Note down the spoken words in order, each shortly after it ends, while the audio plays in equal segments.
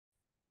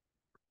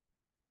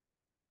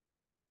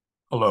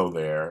Hello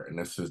there, and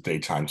this is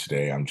Daytime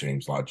Today. I'm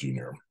James Lott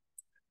Jr.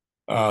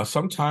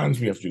 Sometimes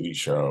we have to do these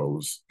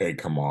shows and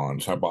come on,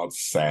 talk about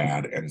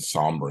sad and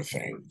somber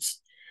things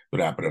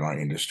that happen in our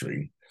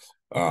industry.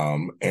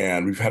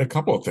 And we've had a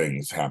couple of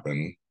things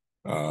happen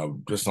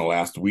just in the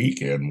last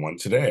week and one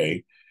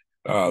today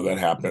that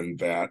happened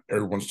that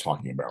everyone's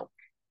talking about.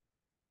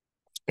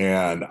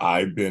 And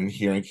I've been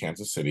here in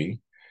Kansas City,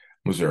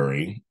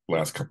 Missouri,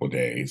 last couple of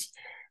days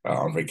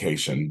on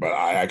vacation, but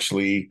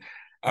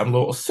I'm a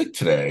little sick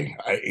today.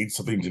 I ate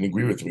something that didn't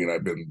agree with me, and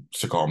I've been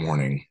sick all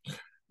morning.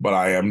 But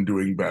I am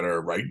doing better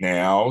right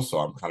now, so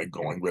I'm kind of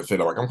going with it.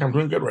 I'm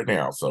doing good right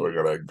now, so we're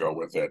gonna go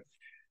with it.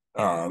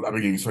 I've been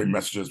getting so many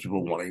messages,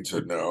 people wanting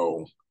to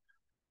know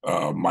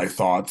my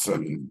thoughts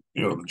and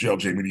the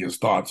GLJ media's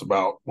thoughts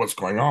about what's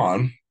going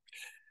on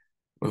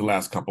with the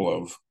last couple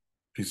of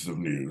pieces of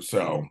news.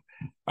 So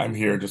I'm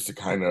here just to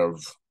kind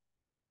of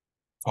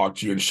talk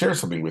to you and share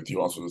something with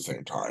you also at the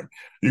same time.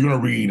 You're going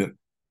to read,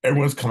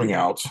 everyone's coming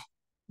out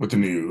with the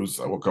news.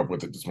 I woke up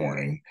with it this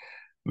morning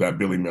that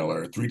Billy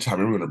Miller,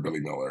 three-time winner Billy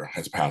Miller,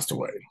 has passed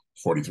away,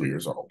 43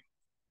 years old.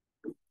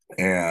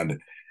 And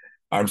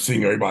I'm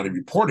seeing everybody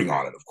reporting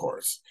on it, of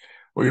course.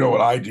 Well, you know what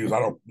I do is I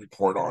don't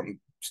report on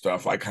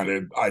stuff. I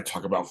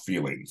talk about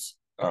feelings.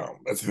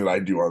 That's the thing that I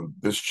do on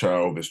this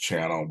show, this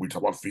channel. We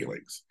talk about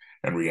feelings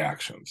and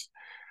reactions.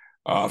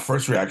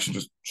 First reaction,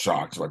 just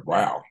shocked, like,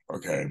 wow,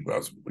 okay, that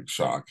was a big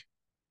shock.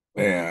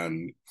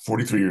 And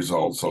 43 years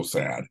old, so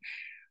sad.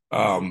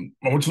 I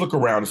went to look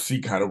around to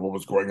see kind of what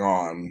was going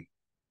on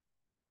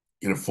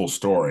in a full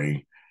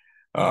story.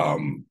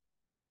 Um,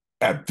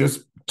 at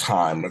this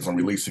time, as I'm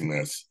releasing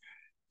this,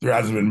 there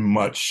hasn't been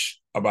much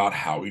about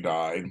how he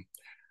died.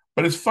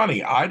 But it's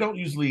funny, I don't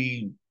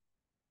usually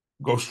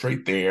go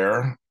straight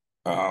there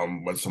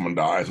when someone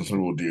dies, and some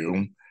people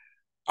do.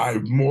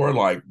 I'm more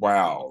like,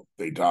 wow,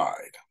 they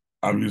died.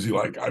 I'm usually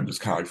like, I'm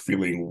just kind of like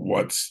feeling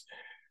what's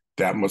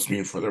that must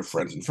mean for their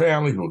friends and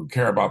family, who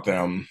care about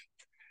them,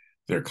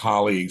 their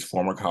colleagues,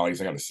 former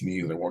colleagues. I got to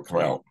sneeze, they won't come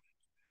out.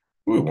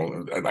 Ooh,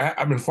 well,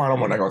 I've been fine on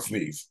one. I got to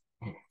sneeze.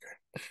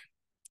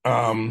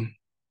 Um,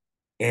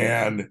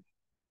 and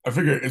I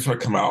figure it's going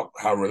to come out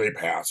however they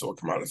pass. It'll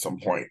come out at some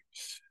point.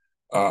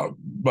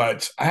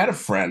 But I had a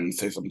friend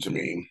say something to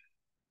me,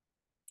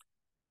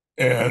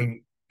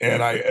 and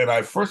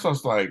I first I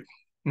was like,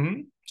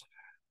 hmm?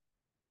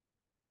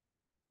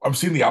 I'm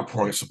seeing the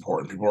outpouring of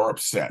support, and people are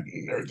upset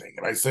and everything.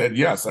 And I said,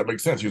 yes, that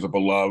makes sense. He was a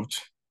beloved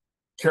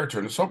character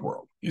in the soap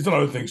world. He's done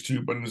other things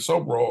too, but in the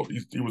soap world,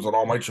 he was on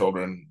All My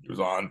Children. He was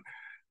on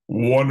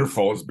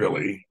Wonderful as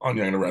Billy on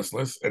Young and the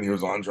Restless, and he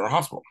was on General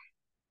Hospital.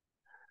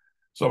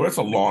 So it's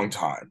a long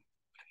time.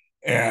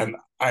 And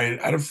I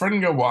had a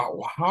friend go,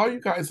 "Wow, how are you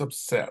guys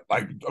upset?"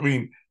 Like, I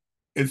mean,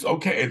 it's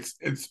okay.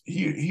 It's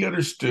he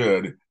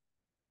understood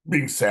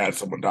being sad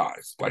someone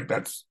dies. Like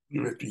that's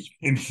you have to be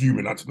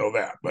inhuman not to know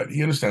that, but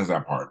he understands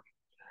that part.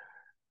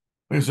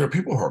 Because there are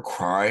people who are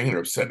crying and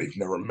are upset they've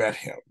never met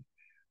him.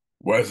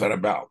 What is that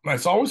about? And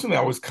it's always something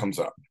that always comes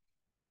up.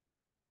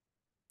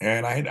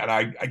 And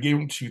I gave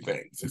him two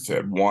things. I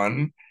said,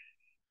 one,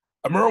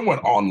 I remember when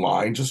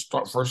online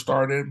first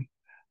started.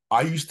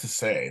 I used to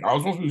say, and I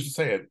was supposed to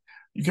say it,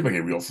 you can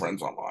make real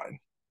friends online.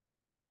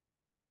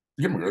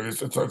 You can,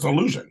 it's an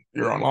illusion.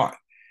 You're online,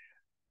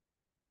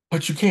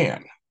 but you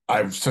can.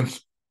 I've since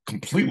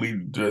completely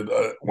did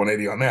a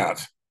 180 on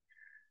that.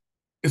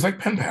 It's like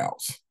pen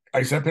pals. I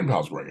used to have pen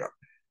pals growing up.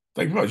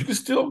 Like, you can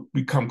still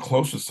become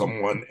close to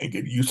someone and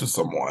get used to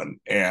someone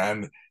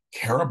and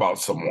care about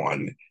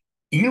someone,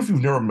 even if you've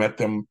never met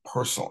them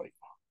personally.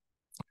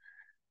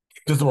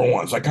 Just number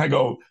one. So I kind of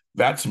go,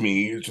 that's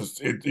me. It's just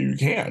you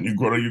can. You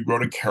grow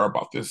to care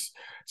about this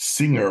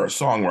singer or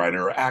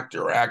songwriter or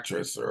actor or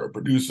actress or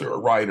producer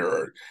or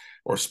writer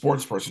or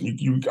sports person.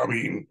 I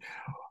mean,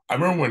 I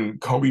remember when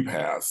Kobe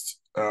passed,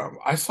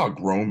 I saw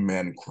grown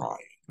men crying.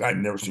 I'd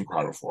never seen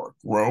cry before.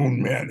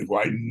 Grown men who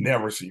I'd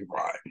never seen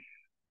cry.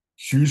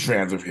 Huge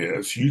fans of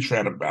his, huge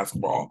fan of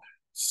basketball,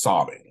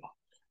 sobbing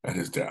at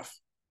his death.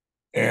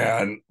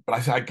 But I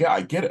said,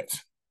 I get it.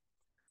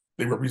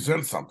 They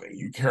represent something.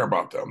 You care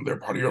about them. They're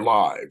part of your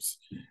lives.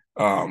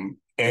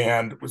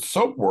 And with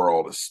soap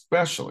world,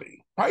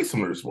 especially, probably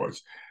similar to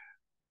sports,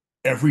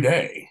 every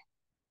day,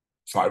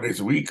 5 days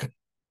a week,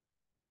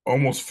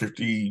 almost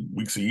 50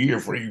 weeks a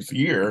year, 40 weeks a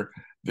year,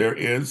 there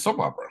is soap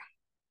opera.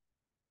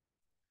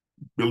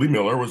 Billy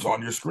Miller was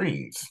on your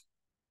screens.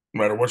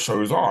 No matter what show he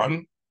was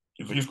on,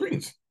 he was on your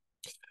screens.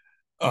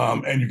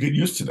 And you get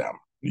used to them.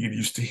 You get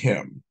used to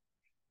him.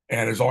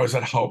 And there's always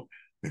that hope.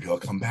 Maybe he'll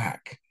come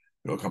back.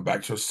 Maybe he'll come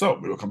back to a soap.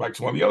 Maybe he'll come back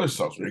to one of the other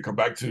soaps. Maybe he'll come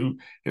back to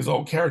his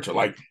old character.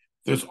 Like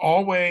there's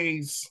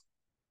always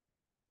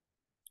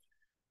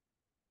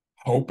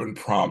hope and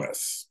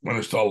promise when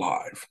they're still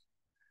alive.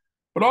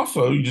 But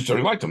also, you just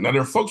don't like them. Now,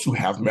 there are folks who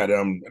have met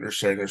him and are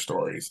sharing their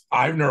stories.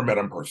 I've never met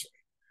him personally.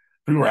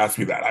 People ask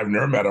me that. I've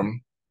never met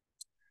him.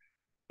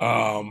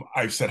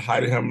 I've said hi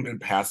to him in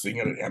passing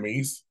at an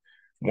Emmys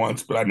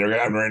once, but I've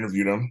never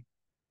interviewed him.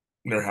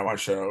 Never had my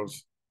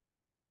shows.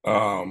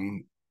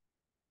 Um,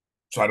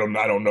 so I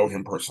don't know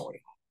him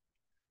personally.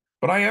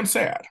 but I am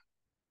sad.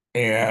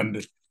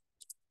 And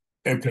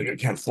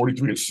again,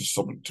 43 is just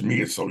so, to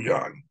me, it's so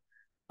young,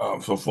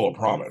 so full of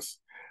promise.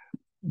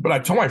 But I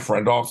tell my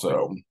friend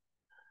also,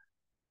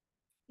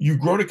 you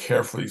grow to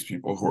care for these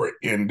people who are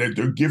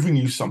they're giving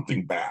you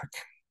something back.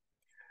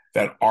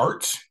 That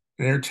art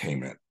and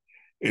entertainment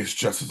is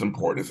just as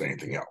important as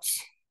anything else.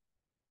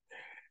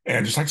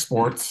 And just like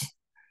sports,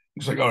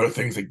 just like other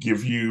things that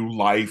give you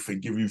life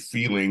and give you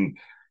feeling,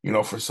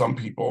 for some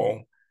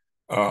people,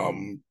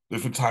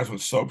 there's been times when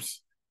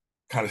soaps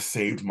kind of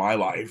saved my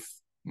life,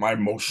 my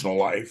emotional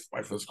life,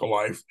 my physical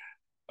life,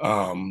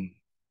 um,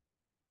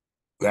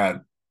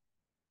 that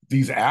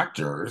these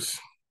actors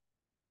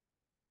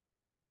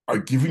are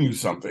giving you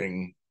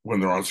something when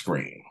they're on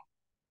screen.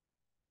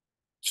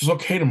 It's just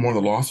okay to mourn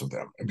the loss of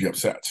them and be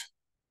upset.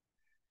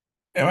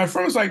 And my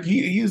friend was like,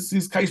 he's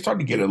starting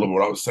to get a little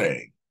what I was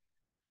saying.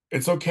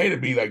 It's okay to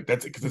be like,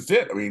 that's it, because it's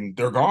it. I mean,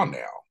 they're gone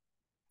now.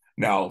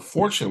 Now,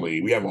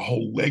 fortunately, we have a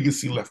whole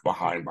legacy left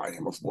behind by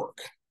him of work.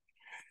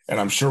 And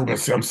I'm sure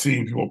I'm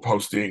seeing people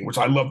posting, which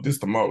I love this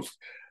the most.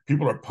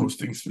 People are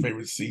posting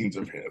favorite scenes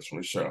of his from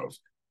the shows.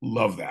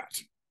 Love that.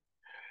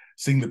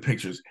 Seeing the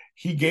pictures.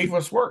 He gave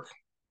us work.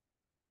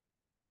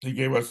 He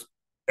gave us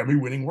every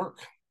winning work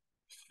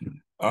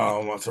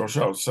on several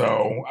shows.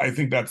 So I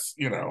think that's,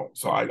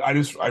 so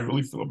I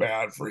really feel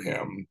bad for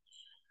him,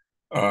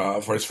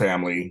 for his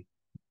family.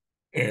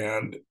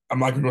 And I'm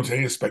not going to go into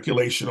any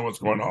speculation on what's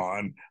going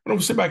on, but I'll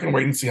sit back and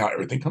wait and see how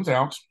everything comes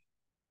out.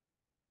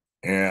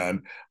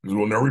 And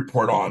we'll never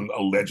report on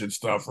alleged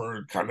stuff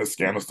or kind of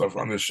scandal stuff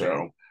on this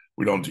show.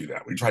 We don't do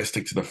that. We try to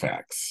stick to the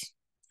facts.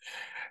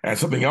 And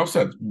something else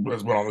that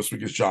was went on this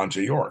week is John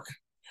J. York.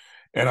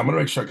 And I'm going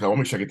to make sure, because I want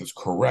to make sure I get this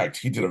correct.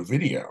 He did a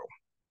video.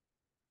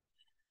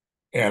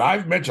 And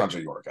I've met John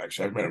J. York,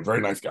 actually. I've met him.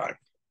 Very nice guy.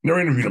 Never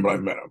interviewed him, but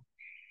I've met him.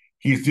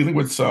 He's dealing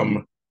with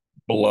some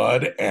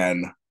blood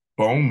and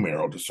bone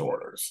marrow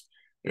disorders.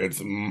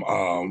 It's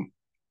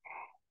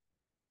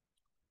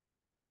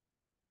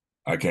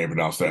I can't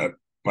pronounce that.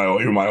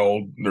 Even my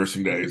old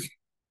nursing days.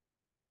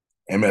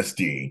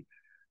 MSD,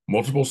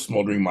 multiple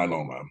smoldering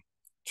myeloma,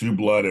 two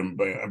blood and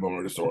bone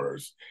marrow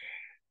disorders,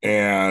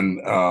 and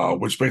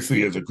which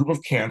basically is a group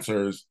of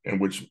cancers in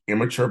which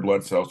immature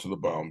blood cells to the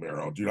bone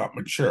marrow do not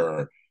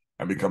mature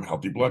and become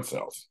healthy blood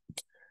cells.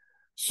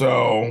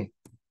 So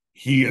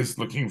he is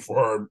looking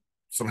for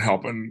some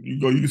help, and you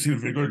can see the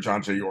video of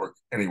John J. York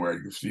anywhere.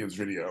 You can see his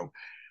video,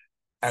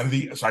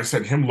 and so I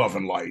sent him love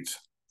and light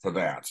for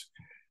that,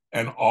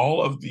 and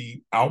all of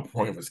the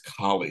outpouring of his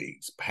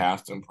colleagues,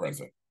 past and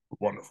present,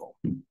 wonderful.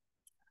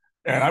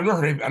 And I've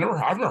never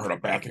heard a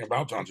bad thing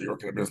about John J.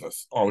 York in the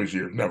business all these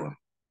years, never.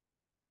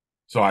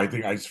 So I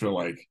just feel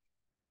like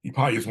he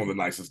probably is one of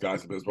the nicest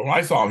guys in the business. But when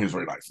I saw him, he was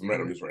very nice. I met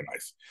him, he was very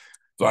nice.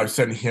 So I've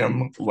sent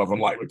him love and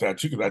light with that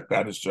too, because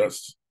that is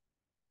just,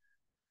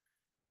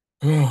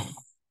 and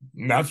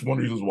that's one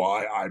of the reasons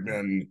why I've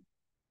been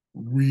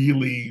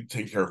really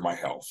taking care of my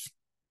health.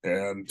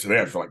 And today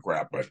I feel like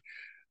crap, but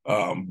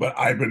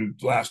I've been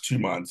last 2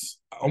 months,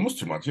 almost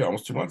 2 months,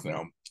 almost 2 months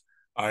now.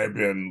 I've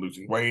been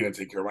losing weight and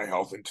taking care of my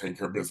health and taking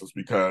care of business,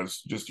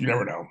 because just you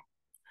never know,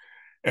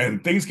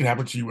 and things can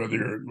happen to you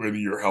whether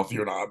you're healthy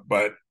or not.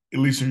 But at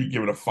least if you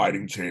give it a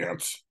fighting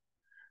chance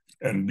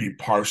and be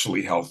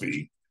partially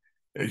healthy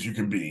as you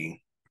can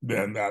be,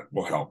 then that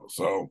will help.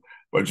 So,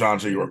 but John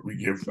J. York,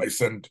 I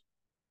send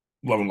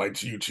love and light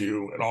to you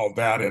too, and all of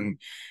that. And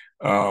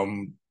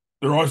people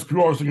are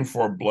always looking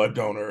for blood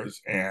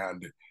donors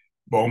and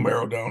bone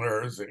marrow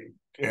donors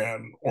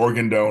and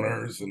organ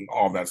donors and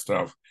all that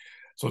stuff.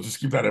 So just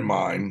keep that in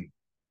mind.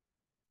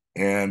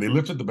 And they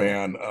lifted the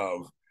ban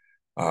of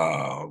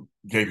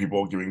gay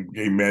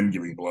men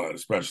giving blood,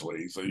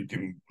 especially. So you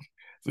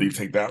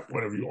take that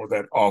whatever you or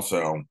that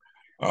also.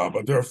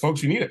 But there are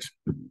folks who need it,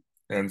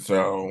 and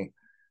so.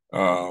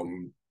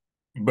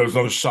 But it's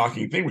another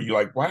shocking thing where you're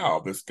like,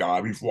 wow, this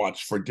guy we've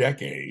watched for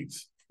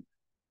decades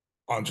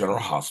on General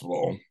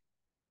Hospital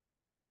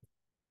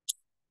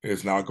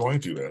is now going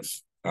through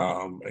this.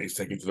 And he's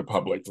taking to the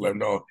public to let him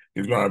know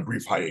he's going on a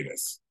brief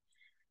hiatus.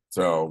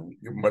 So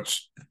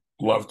much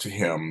love to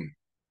him.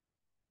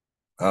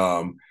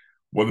 One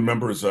of the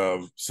members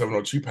of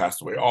 702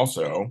 passed away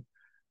also. I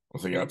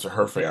was thinking out to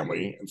her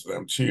family and to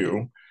them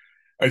too.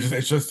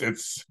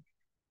 It's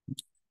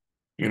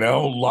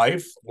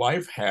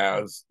life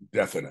has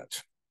death in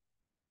it.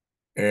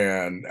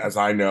 And as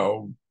I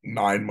know,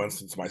 9 months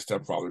since my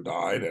stepfather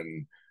died,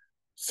 and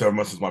 7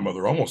 months since my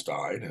mother almost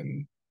died,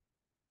 and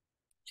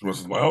 2 months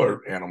since my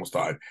other aunt almost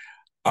died,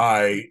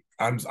 I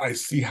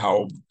see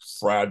how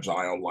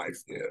fragile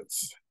life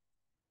is.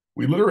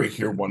 We literally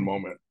hear one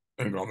moment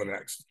and go on the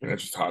next, and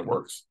that's just how it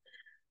works.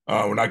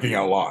 We're not getting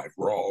out alive.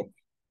 We're all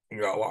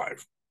getting out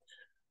alive.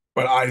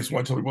 But I just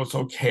want to tell people it's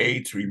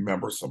okay to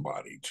remember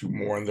somebody, to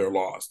mourn their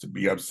loss, to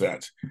be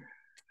upset.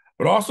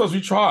 But also, as we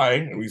try,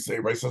 and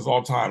everybody says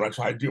all the time, I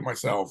try to do it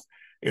myself,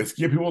 is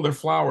give people their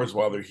flowers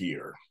while they're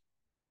here.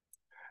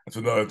 That's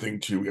another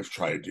thing, too, we have to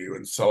try to do,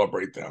 and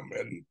celebrate them.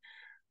 And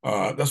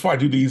that's why I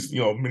do these,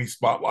 mini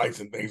spotlights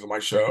and things on my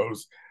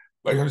shows.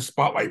 like to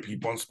spotlight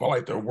people and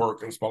spotlight their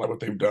work and spotlight what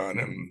they've done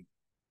and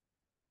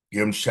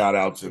give them shout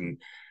outs and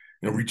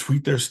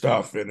retweet their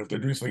stuff. And if they're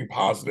doing something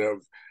positive,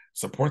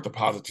 support the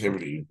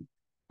positivity.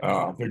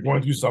 If they're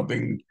going through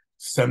something,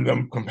 send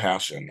them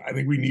compassion. I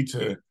think we need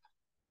to.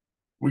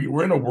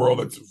 We're in a world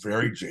that's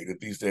very jaded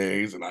these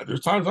days, and there's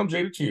times I'm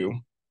jaded too.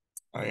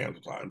 I am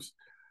sometimes,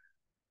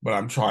 but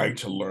I'm trying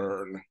to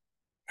learn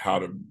how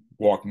to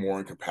walk more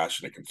in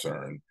compassionate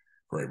concern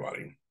for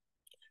everybody.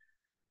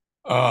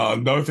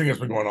 Another thing that's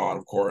been going on,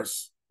 of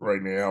course,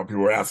 right now,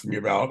 people are asking me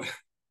about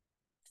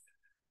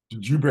the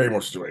Drew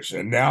Barrymore situation,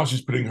 and now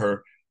she's putting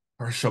her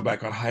show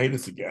back on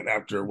hiatus again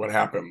after what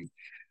happened.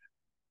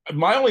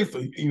 My only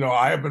thing,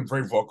 I have been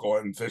very vocal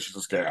and said she's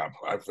a scab.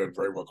 I've been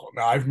very vocal.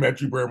 Now I've met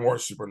Drew Barrymore,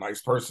 super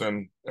nice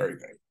person,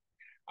 everything.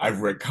 I've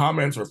read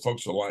comments where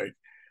folks are like,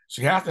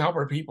 she has to help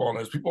her people, and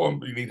there's people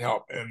who need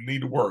help and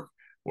need to work.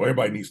 Well,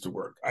 everybody needs to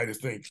work. I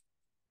just think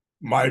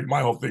my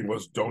whole thing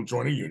was don't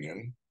join a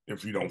union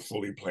if you don't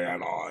fully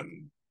plan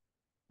on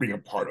being a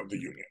part of the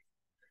union.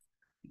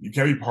 You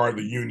can't be part of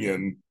the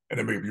union and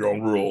then make up your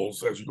own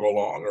rules as you go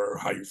along or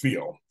how you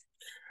feel.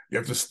 You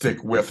have to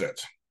stick with it.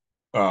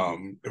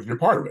 If you're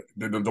part of it,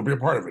 then don't be a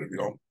part of it. If you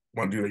don't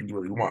want to do it, you can do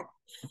what you want.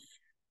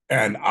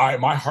 And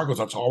my heart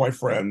goes out to all my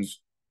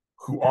friends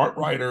who aren't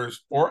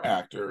writers or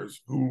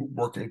actors who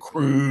work in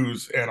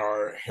crews and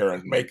are hair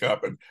and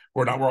makeup and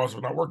we're also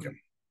not working.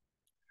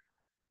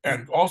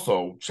 And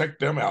also check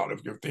them out.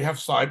 If they have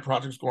side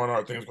projects going on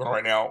or things going on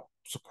right now,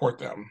 support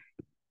them.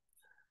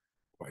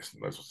 That's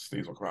what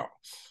Steve's will come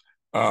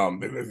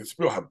out. They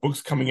still have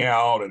books coming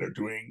out and they're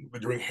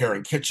doing hair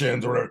in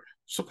kitchens or whatever.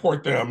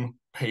 Support them,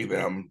 pay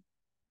them,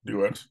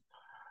 do it.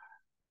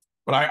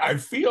 But I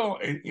feel,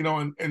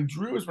 and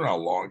Drew has been a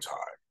long time.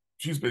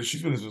 She's been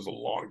in this a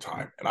long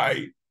time, and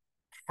I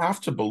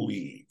have to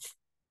believe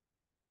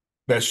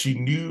that she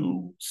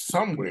knew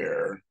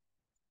somewhere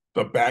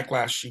the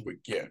backlash she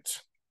would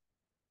get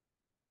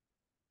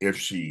if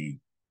she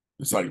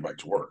decided back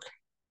to work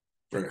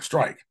during a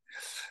strike.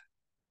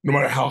 No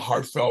matter how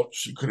heartfelt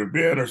she could have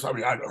been, or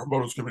something, her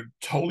motives could have been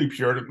totally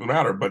pure, it doesn't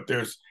matter. But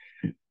there's,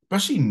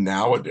 especially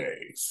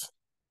nowadays,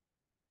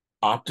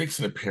 optics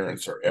and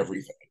appearance are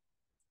everything.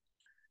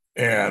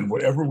 And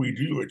whatever we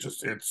do,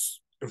 it's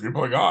if you're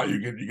like,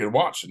 you get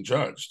watched and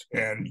judged,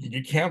 and you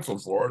get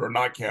canceled for it or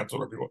not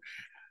canceled or people.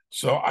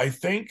 So I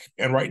think,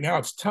 and right now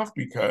it's tough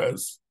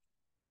because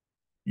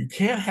you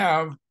can't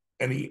have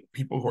any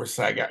people who are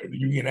SAG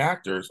union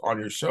actors on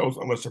your shows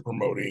unless they're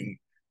promoting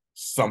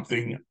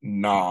something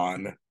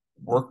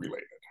non-work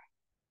related.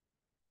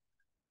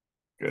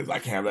 Because I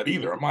can't have that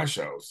either on my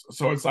shows.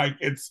 So it's like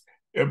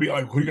it'll be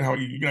like you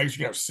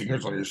can have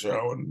singers on your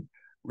show and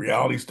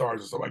reality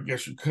stars and stuff. I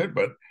guess you could,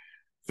 but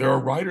there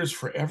are writers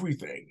for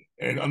everything,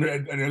 and I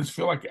just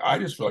feel like it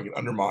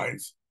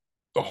undermines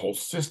the whole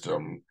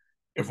system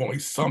if only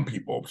some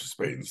people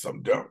participate and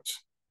some don't,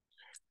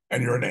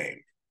 and you're a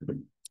name.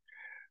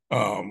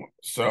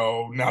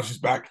 So now she's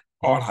back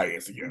on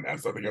hiatus again. I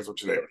think that's what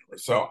today.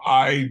 So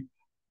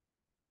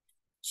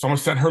someone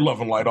sent her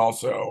love and light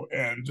also,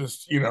 and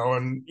just maybe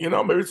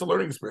it's a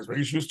learning experience.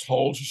 Maybe she was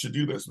told she should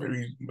do this.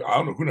 Maybe I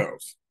don't know. Who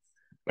knows?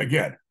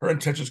 Again, her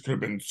intentions could have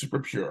been super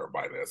pure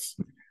by this.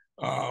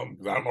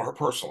 Because I don't know her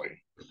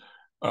personally.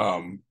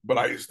 But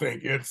I just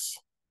think it's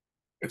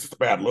just a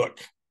bad look,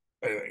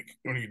 I think,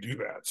 when you do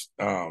that.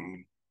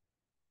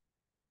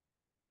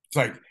 It's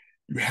like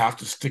you have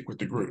to stick with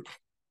the group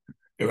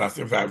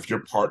if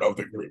you're part of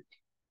the group.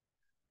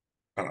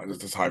 I don't know,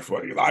 this is how I feel.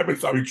 I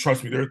mean,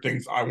 trust me, there are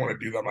things I want to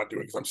do that I'm not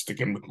doing because I'm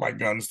sticking with my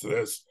guns to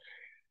this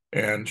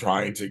and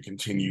trying to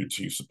continue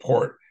to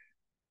support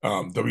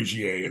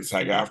WGA and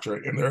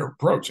SAG-AFTRA in their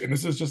approach. And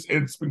this is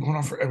it's been going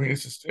on for, I mean,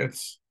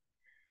 it's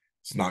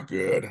not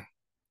good.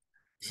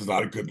 This is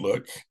not a good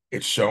look.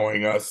 It's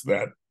showing us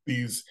that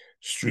these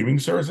streaming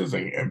services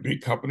and big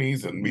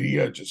companies and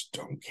media just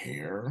don't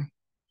care.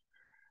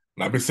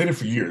 And I've been saying it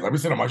for years. I've been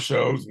saying on my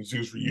shows and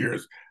shows for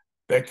years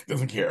that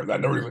doesn't care.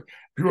 That never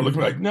people are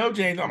looking like, no,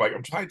 James. I'm like,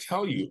 I'm trying to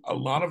tell you, a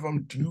lot of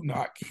them do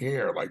not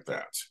care like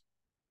that.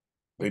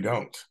 They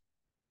don't.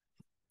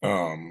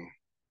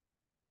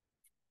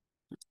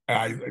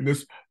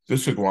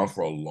 This could go on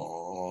for a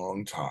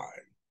long time.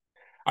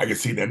 I can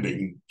see it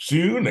ending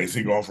soon. They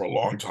see it going for a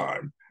long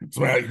time.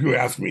 Somebody who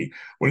asked me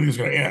when is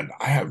going to end,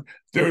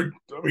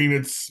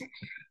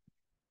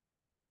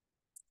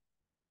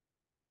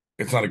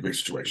 it's not a great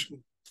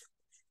situation.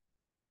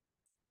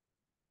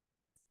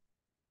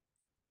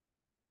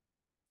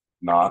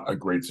 Not a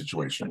great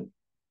situation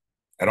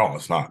at all.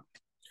 It's not.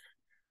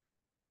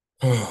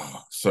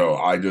 So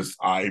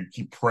I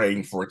keep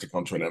praying for it to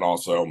come to an end.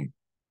 Also,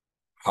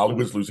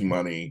 Hollywood's losing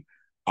money.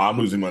 I'm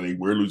losing money.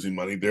 We're losing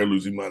money. They're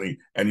losing money.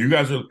 And you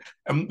guys are.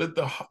 And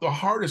the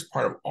hardest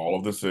part of all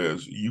of this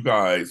is you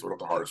guys, or not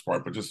the hardest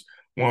part, but just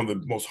one of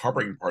the most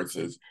heartbreaking parts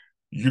is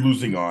you're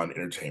losing on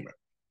entertainment.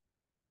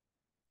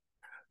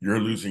 You're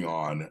losing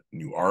on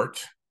new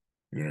art,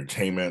 new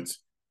entertainment,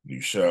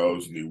 new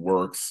shows, new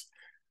works,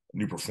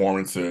 new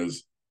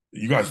performances.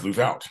 You guys lose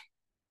out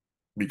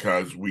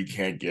because we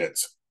can't get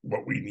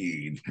what we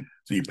need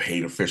to be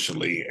paid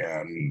officially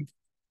and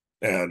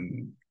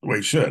the way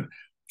it should.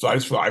 So I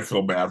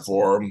feel bad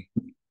for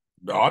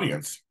the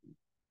audience.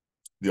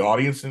 The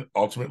audience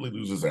ultimately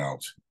loses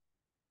out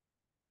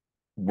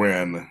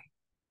when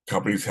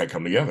companies had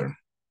come together,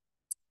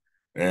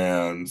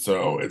 and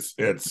so it's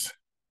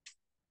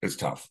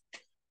tough.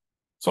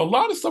 So a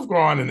lot of stuff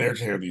going on in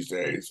entertainment these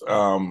days,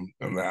 and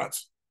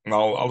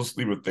I'll just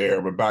leave it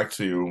there. But back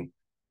to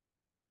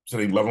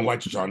sending love and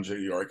light to John J.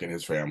 York and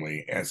his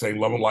family, and saying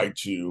love and light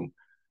to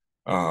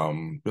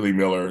Billy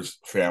Miller's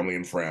family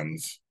and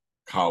friends,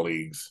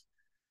 colleagues,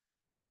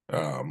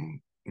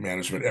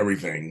 management,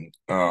 everything.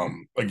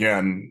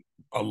 Again,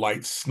 a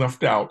light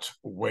snuffed out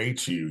way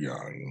too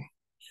young.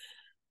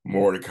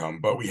 More to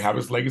come, but we have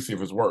his legacy of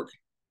his work,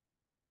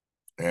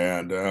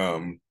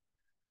 and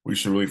we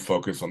should really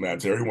focus on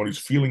that. To everyone who's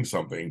feeling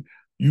something,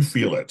 you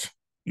feel it.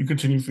 You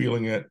continue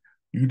feeling it.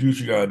 You do what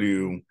you gotta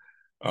do.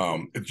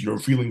 If your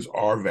feelings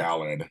are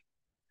valid,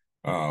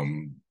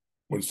 um,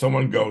 when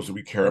someone goes that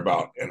we care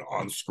about and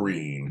on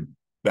screen,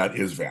 that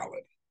is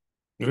valid.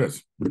 It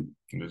is.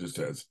 It just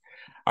is.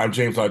 I'm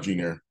James Lott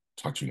Jr.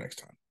 Talk to you next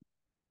time.